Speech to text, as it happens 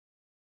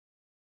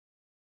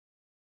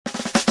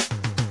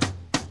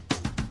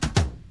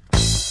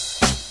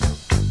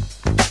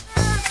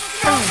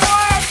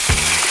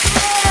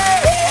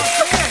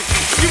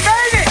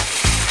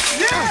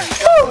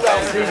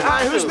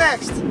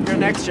next? You're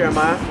next,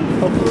 Jeremiah.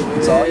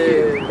 It's all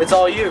you. It's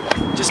all you.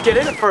 Just get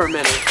in it for a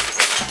minute.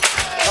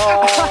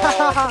 Oh,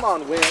 come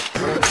on, Win.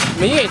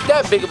 Man, you ain't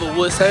that big of a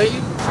wuss, are you?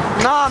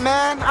 Nah,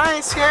 man, I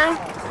ain't scared.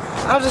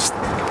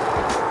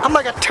 I'm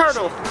like a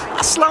turtle.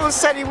 Sloan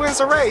said he wins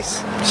the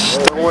race.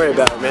 Don't worry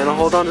about it, man. I'll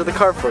hold on to the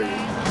car for you.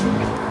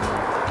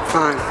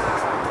 Fine.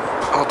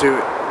 I'll do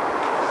it.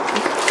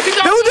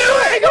 Don't do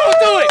it! He gonna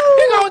do it!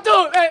 He gonna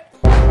do it, man!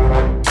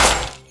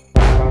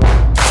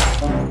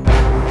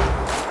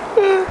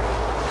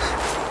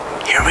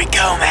 Here we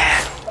go,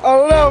 man. I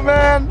don't know,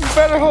 man. You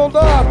better hold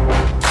on.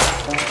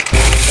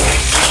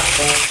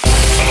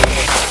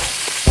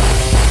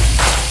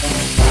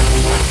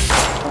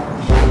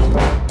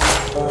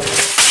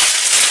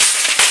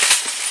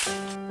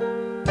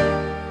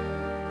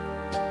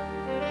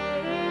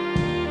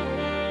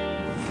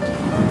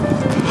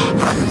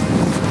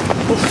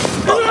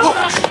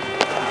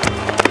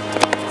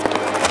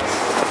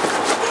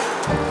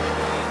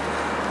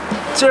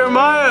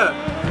 Jeremiah!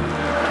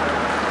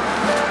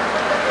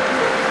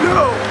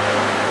 No!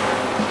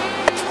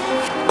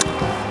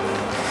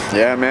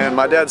 Yeah, man,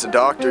 my dad's a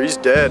doctor. He's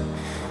dead. I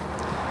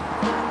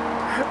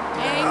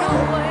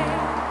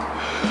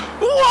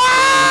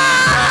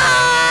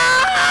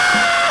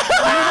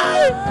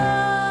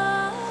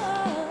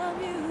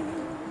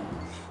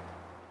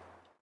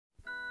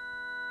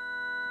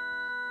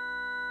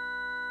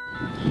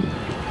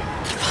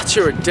thought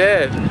you were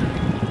dead.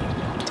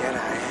 Dead I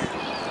am.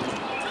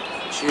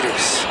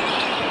 Judas,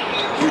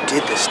 you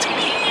did this to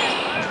me.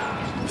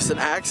 It was an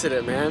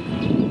accident, man.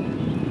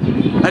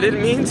 I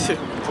didn't mean to.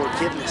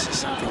 Forgiveness is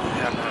something you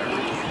have not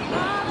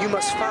earned. You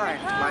must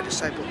find my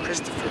disciple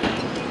Christopher.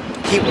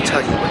 He will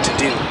tell you what to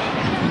do.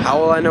 How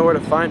will I know where to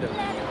find him?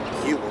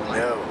 You will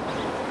know.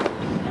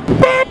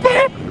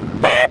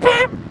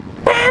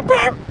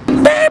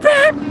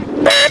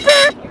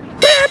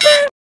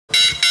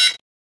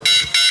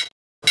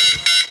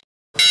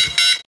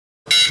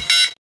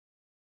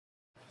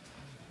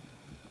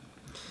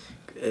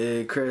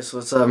 Hey, Chris,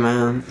 what's up,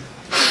 man?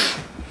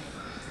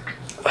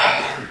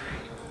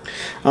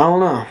 I don't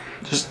know.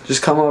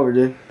 Just come over,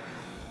 dude.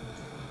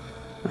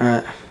 All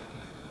right.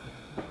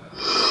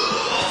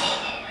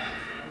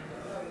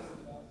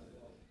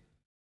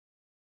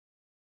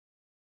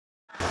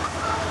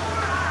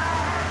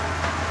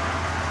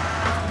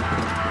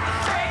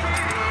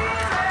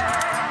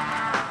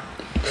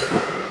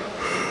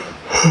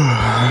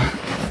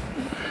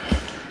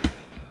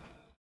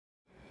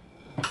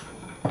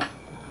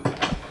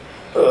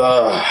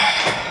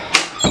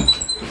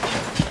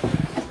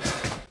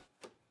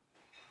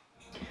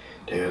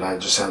 Dude, I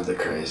just had the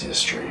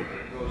craziest dream.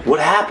 What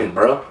happened,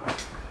 bro?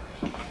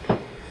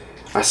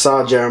 I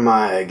saw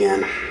Jeremiah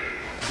again.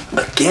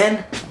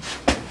 Again?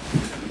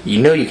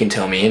 You know you can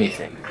tell me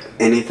anything.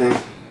 Anything?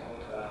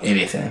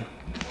 Anything.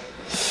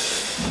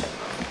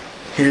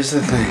 Here's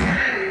the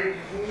thing.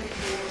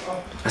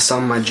 I saw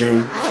him in my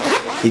dream.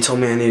 He told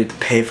me I needed to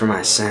pay for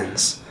my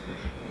sins.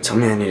 He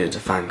told me I needed to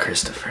find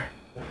Christopher.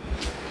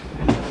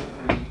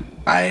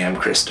 I am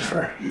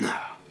Christopher. No.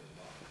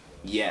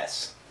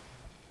 Yes.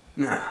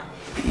 No.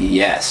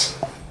 Yes.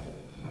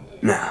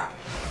 No.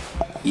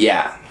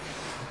 Yeah.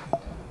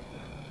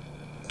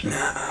 No.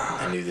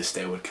 I knew this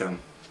day would come.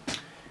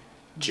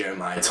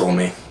 Jeremiah told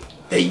me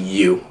that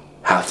you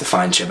have to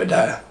find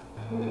Jebediah.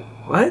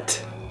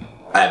 What?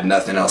 I have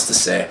nothing else to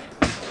say.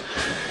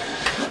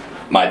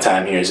 My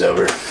time here is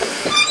over.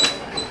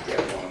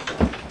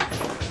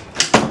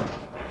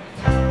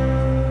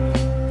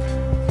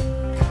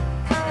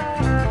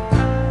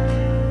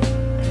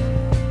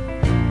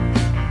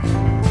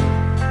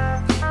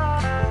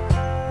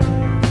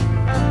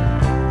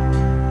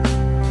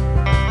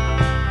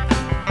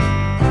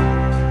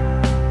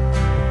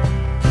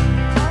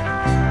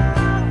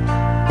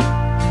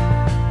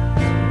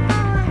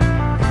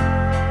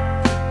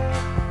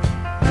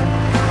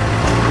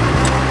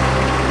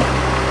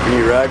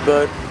 Ride,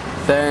 bud?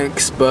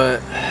 Thanks,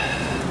 but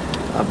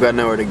I've got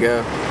nowhere to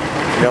go.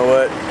 You know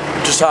what?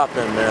 Just hop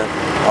in, man.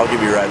 I'll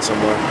give you a ride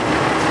somewhere.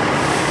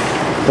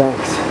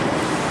 Thanks.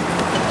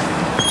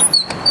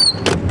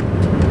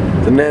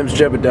 The name's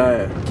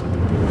Jebediah,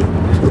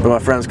 but my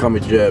friends call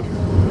me Jeb.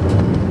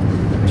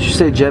 Did you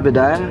say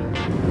Jebediah?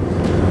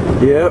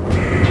 Yep.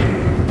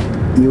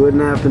 You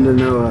wouldn't happen to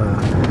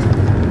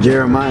know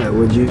Jeremiah,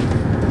 would you?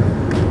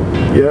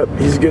 Yep,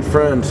 he's a good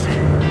friend.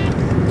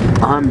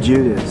 I'm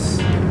Judas.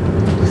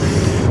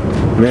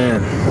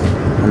 Man,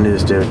 I knew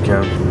this day would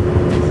come.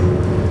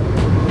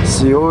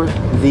 So you're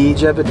the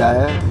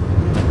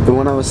Jebediah? The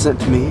one I was sent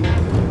to meet?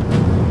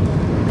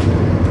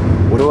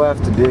 What do I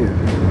have to do?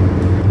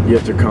 You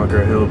have to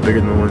conquer a hill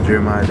bigger than the one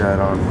Jeremiah died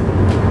on.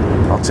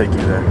 I'll take you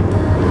there.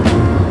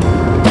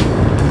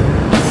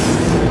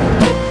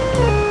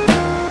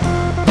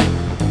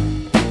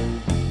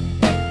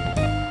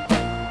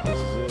 This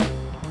is it.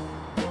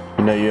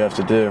 You know you have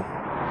to do.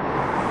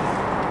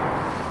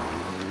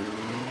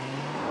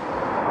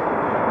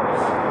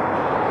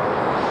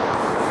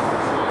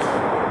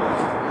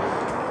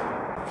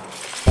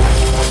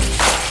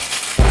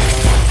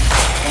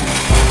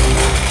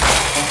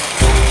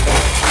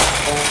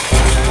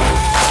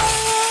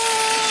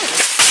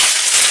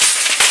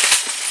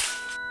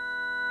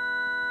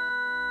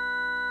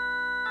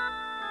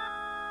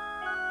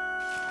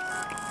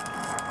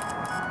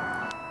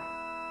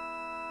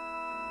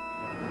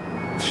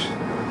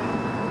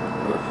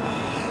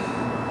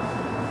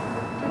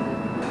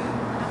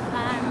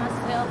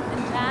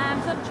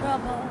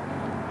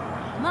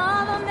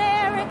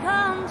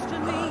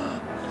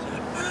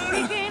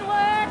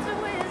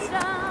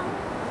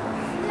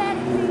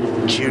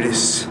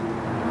 Judas.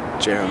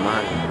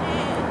 Jeremiah.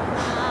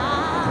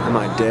 Am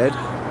I dead?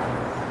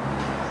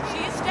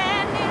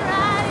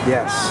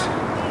 Yes.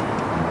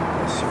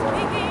 Yes, you are.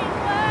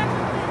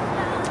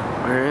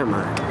 Where am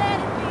I?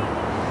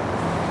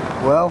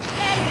 Well,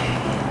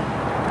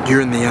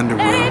 you're in the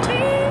underworld.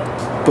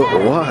 But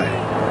why?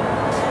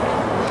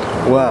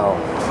 Well,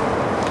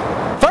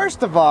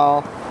 first of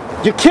all,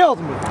 you killed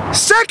me.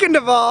 Second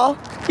of all,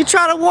 you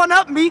try to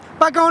one-up me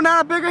by going down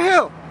a bigger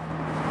hill.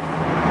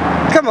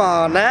 Come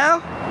on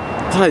now.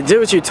 I did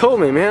what you told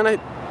me, man.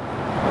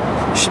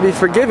 You should be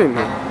forgiving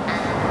me.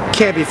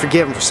 Can't be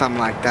forgiven for something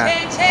like that.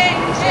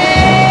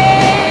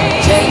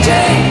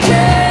 Change.